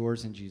 which is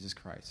yours in Jesus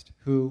Christ,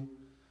 who,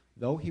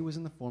 though he was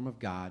in the form of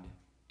God,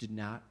 did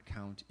not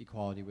count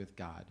equality with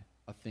God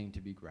a thing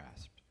to be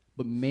grasped,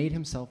 but made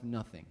himself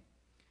nothing,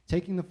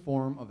 taking the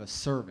form of a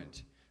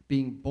servant,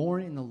 being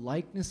born in the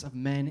likeness of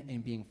men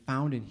and being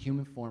found in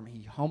human form,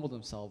 he humbled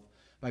himself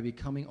by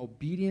becoming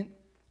obedient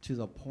to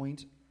the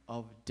point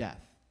of death,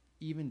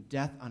 even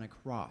death on a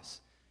cross.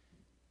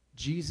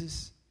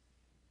 Jesus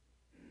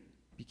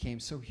became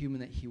so human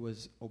that he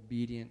was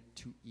obedient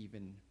to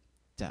even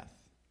death.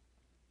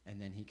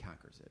 And then he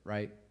conquers it,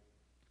 right?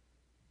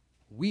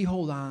 We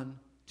hold on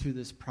to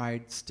this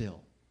pride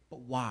still. But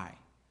why?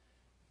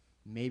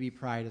 Maybe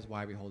pride is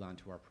why we hold on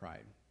to our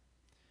pride.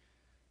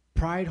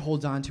 Pride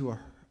holds on to a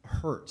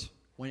hurt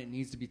when it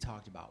needs to be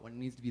talked about, when it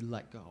needs to be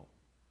let go.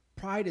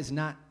 Pride is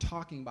not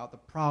talking about the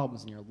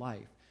problems in your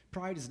life.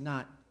 Pride is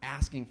not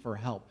asking for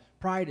help.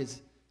 Pride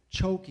is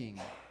choking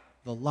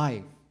the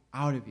life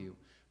out of you.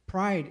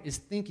 Pride is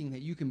thinking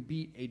that you can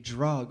beat a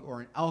drug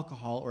or an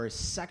alcohol or a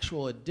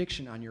sexual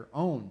addiction on your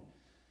own.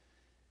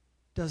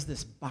 Does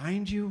this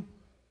bind you?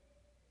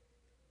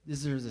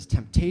 Is there this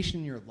temptation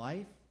in your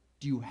life?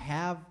 Do you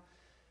have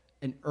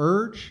an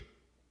urge,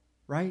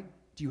 right?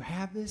 Do you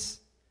have this?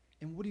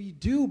 And what do you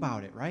do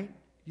about it, right?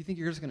 Do you think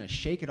you're just going to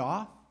shake it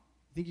off?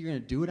 You think you're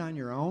going to do it on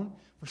your own?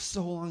 For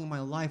so long in my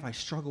life, I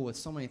struggle with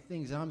so many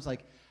things. And I was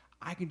like,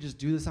 I can just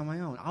do this on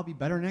my own. I'll be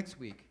better next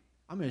week.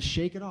 I'm going to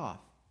shake it off.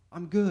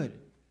 I'm good.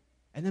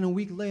 And then a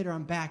week later,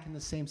 I'm back in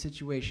the same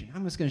situation.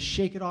 I'm just going to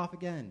shake it off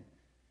again.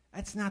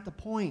 That's not the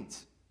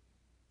point.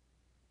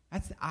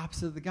 That's the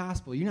opposite of the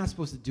gospel. You're not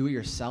supposed to do it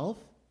yourself.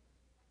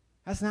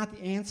 That's not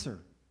the answer.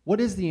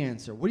 What is the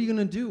answer? What are you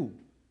going to do?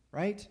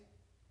 Right?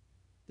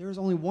 There is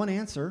only one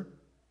answer.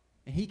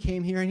 And he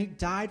came here and he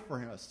died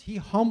for us. He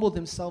humbled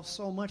himself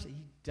so much that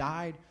he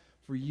died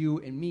for you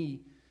and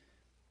me.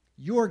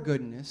 Your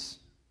goodness,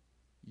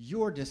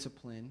 your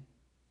discipline,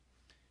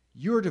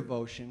 your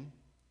devotion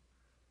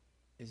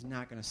is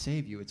not going to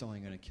save you. It's only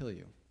going to kill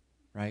you,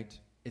 right?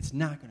 It's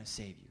not going to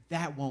save you.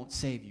 That won't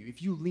save you.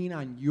 If you lean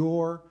on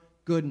your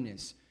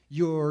goodness,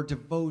 your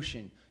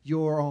devotion,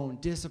 your own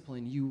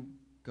discipline, you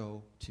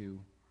go to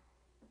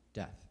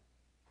death.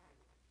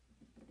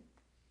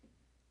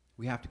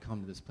 We have to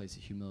come to this place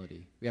of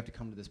humility. We have to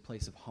come to this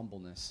place of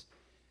humbleness.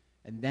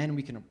 And then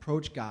we can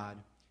approach God,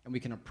 and we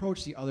can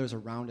approach the others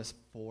around us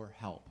for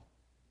help,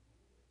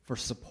 for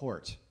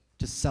support,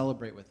 to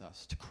celebrate with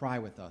us, to cry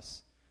with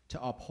us,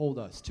 to uphold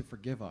us, to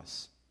forgive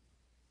us.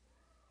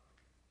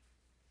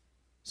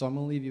 So I'm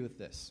going to leave you with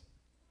this.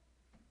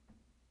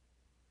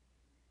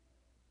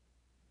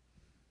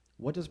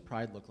 What does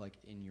pride look like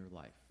in your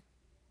life?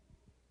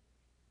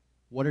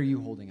 What are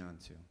you holding on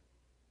to?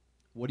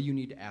 What do you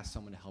need to ask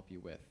someone to help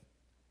you with,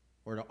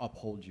 or to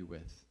uphold you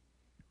with,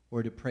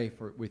 or to pray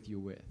with you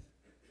with,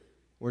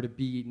 or to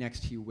be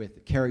next to you with,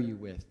 to carry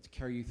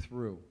you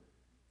through?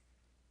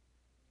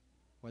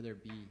 Whether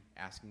it be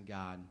asking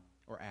God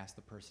or ask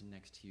the person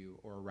next to you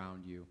or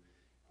around you.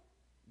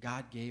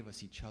 God gave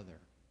us each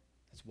other.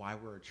 That's why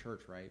we're a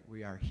church, right?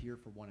 We are here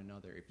for one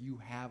another. If you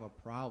have a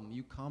problem,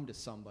 you come to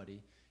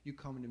somebody, you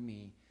come to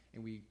me,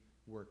 and we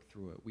work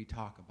through it. We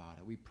talk about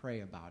it. We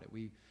pray about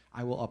it.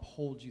 I will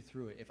uphold you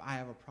through it. If I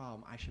have a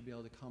problem, I should be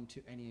able to come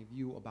to any of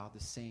you about the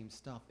same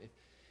stuff. If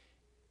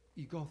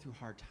you go through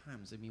hard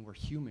times, I mean, we're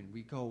human.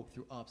 We go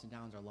through ups and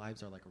downs. Our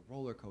lives are like a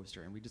roller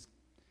coaster, and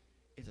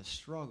it's a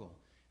struggle.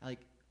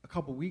 Like a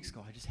couple weeks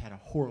ago, I just had a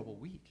horrible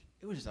week.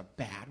 It was just a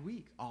bad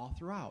week all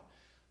throughout.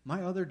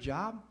 My other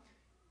job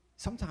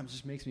sometimes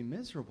just makes me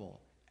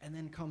miserable. And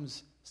then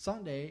comes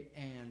Sunday,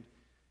 and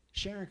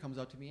Sharon comes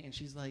up to me, and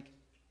she's like,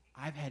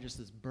 I've had just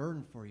this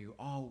burden for you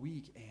all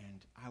week,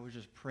 and I was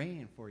just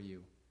praying for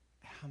you.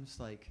 And I'm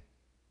just like,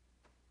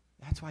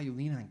 that's why you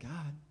lean on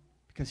God,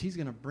 because he's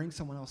going to bring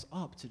someone else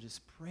up to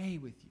just pray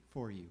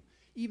for you,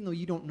 even though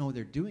you don't know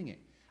they're doing it.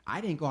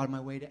 I didn't go out of my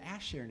way to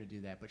ask Sharon to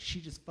do that, but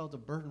she just felt a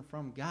burden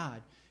from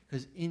God,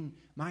 because in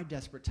my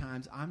desperate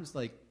times, I'm just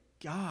like,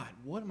 God,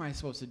 what am I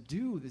supposed to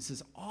do? This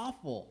is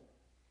awful.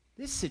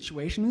 This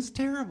situation is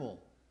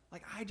terrible.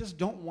 Like, I just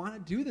don't want to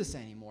do this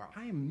anymore.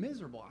 I am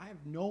miserable. I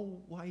have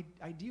no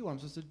idea what I'm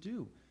supposed to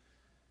do.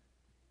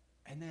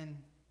 And then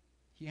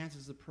he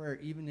answers the prayer,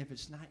 even if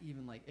it's not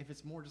even like, if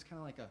it's more just kind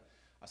of like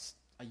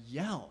a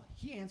yell.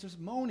 He answers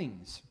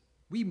moanings.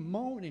 We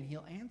moan and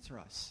he'll answer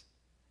us.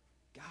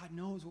 God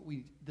knows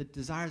the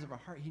desires of our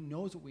heart. He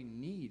knows what we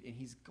need, and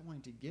he's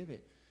going to give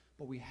it.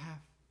 But we have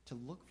to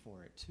look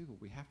for it, too.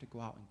 We have to go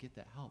out and get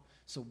that help.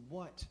 So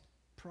what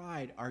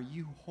pride are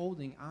you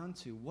holding on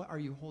to? What are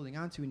you holding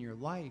on to in your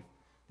life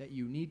that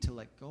you need to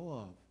let go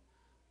of?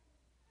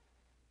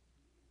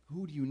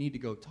 Who do you need to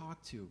go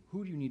talk to?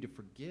 Who do you need to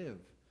forgive?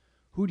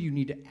 Who do you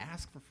need to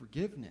ask for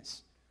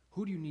forgiveness?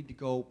 Who do you need to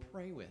go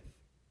pray with?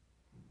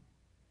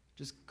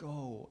 Just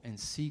go and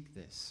seek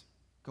this.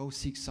 Go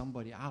seek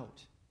somebody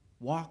out.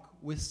 Walk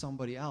with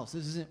somebody else.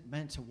 This isn't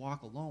meant to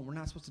walk alone. We're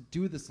not supposed to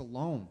do this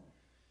alone.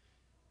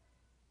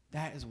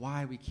 That is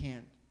why we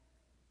can't.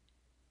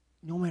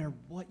 No matter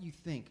what you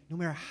think, no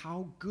matter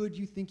how good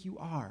you think you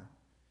are,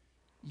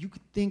 you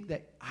could think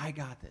that I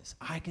got this,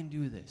 I can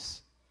do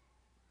this.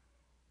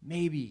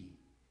 Maybe,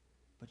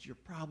 but you're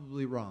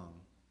probably wrong.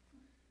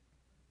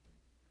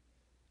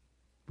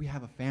 We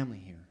have a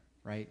family here,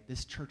 right?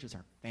 This church is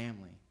our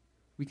family.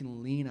 We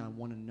can lean on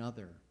one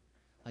another.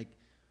 Like,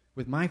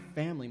 with my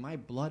family, my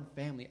blood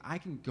family, I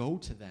can go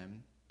to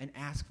them and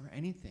ask for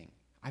anything.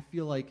 I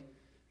feel like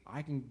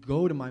I can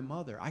go to my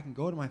mother, I can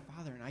go to my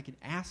father, and I can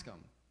ask them.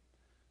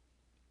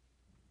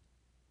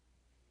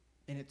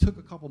 And it took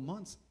a couple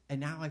months, and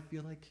now I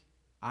feel like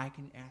I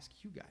can ask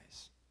you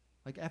guys.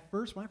 Like, at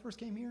first, when I first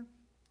came here,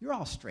 you're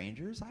all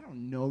strangers. I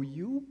don't know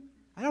you.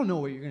 I don't know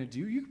what you're going to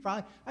do. You could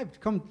probably, I'd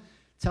come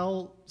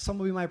tell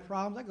somebody my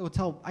problems.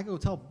 I go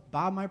tell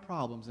Bob my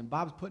problems, and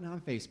Bob's putting it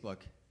on Facebook.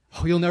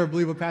 Oh, you'll never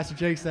believe what Pastor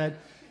Jake said.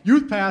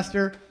 Youth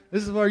pastor,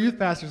 this is what our youth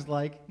pastor's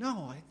like.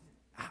 No,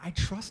 I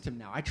trust him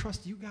now. I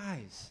trust you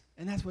guys.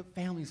 And that's what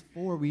family's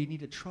for. We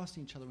need to trust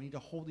each other. We need to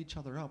hold each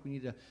other up. We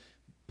need to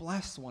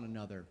bless one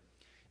another.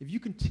 If you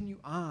continue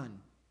on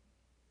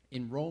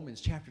in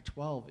Romans chapter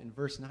 12 in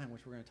verse 9,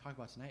 which we're going to talk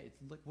about tonight, it's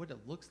what it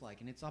looks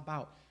like. And it's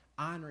about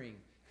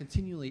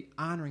continually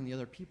honoring the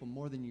other people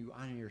more than you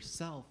honor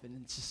yourself.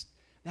 And it's just,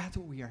 that's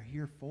what we are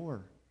here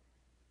for.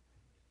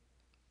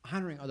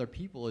 Honoring other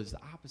people is the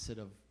opposite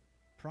of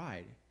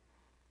pride.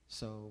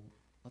 So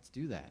let's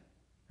do that,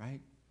 right?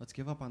 Let's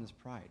give up on this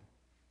pride.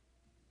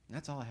 And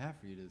that's all I have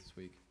for you this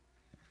week.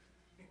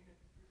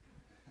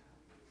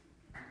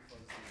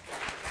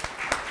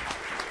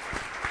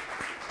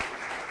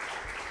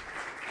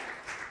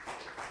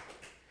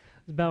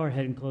 Let's bow our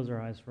head and close our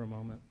eyes for a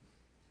moment.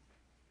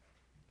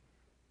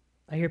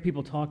 I hear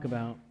people talk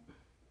about,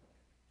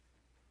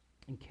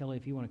 and Kelly,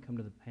 if you want to come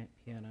to the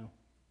piano.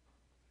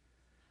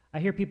 I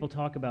hear people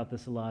talk about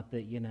this a lot,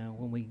 that,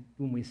 when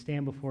we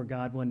stand before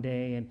God one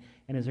day, and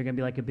is there going to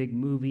be like a big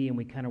movie, and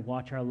we kind of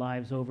watch our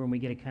lives over, and we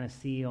get to kind of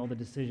see all the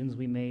decisions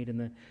we made and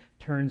the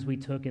turns we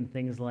took and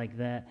things like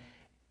that.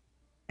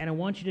 And I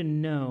want you to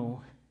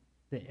know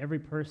that every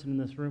person in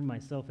this room,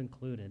 myself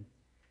included,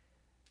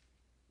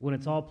 when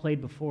it's all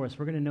played before us,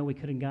 we're going to know we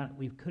could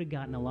have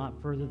gotten a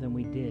lot further than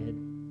we did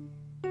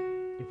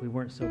if we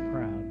weren't so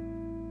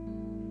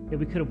proud. That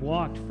we could have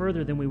walked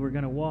further than we were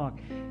going to walk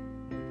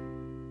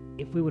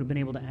if we would have been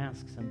able to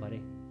ask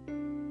somebody.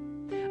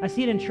 I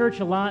see it in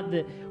church a lot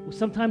that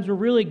sometimes we're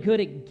really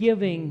good at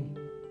giving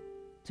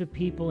to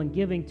people and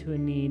giving to a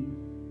need,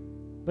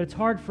 but it's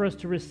hard for us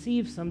to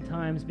receive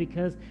sometimes,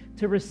 because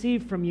to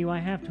receive from you, I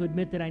have to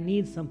admit that I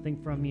need something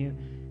from you,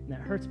 and that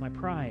hurts my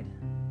pride.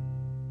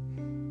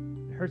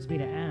 It hurts me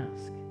to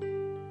ask.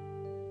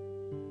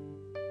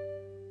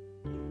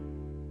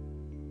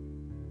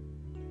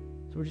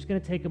 So we're just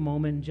going to take a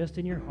moment, just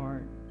in your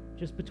heart,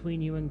 just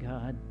between you and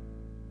God.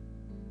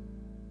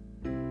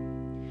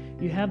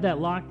 You have that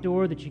locked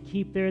door that you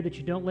keep there, that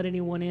you don't let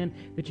anyone in,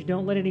 that you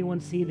don't let anyone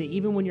see, that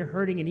even when you're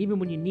hurting and even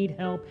when you need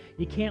help,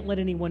 you can't let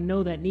anyone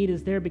know that need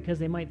is there, because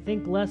they might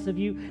think less of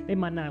you, they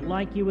might not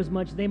like you as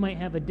much, they might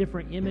have a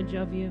different image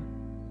of you.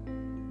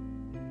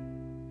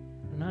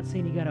 I'm not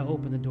saying you got to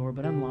open the door,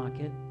 but unlock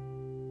it.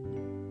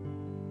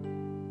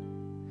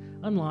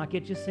 Unlock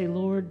it. Just say,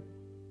 Lord,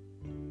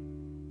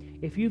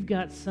 if you've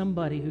got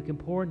somebody who can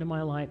pour into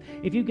my life,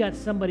 if you've got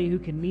somebody who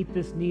can meet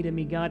this need in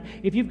me, God,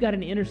 if you've got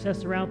an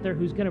intercessor out there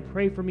who's going to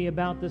pray for me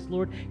about this,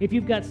 Lord, if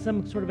you've got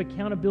some sort of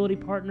accountability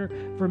partner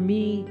for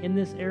me in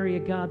this area,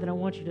 God, then I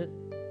want you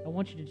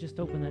to just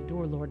open that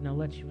door, Lord, and I'll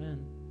let you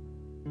in.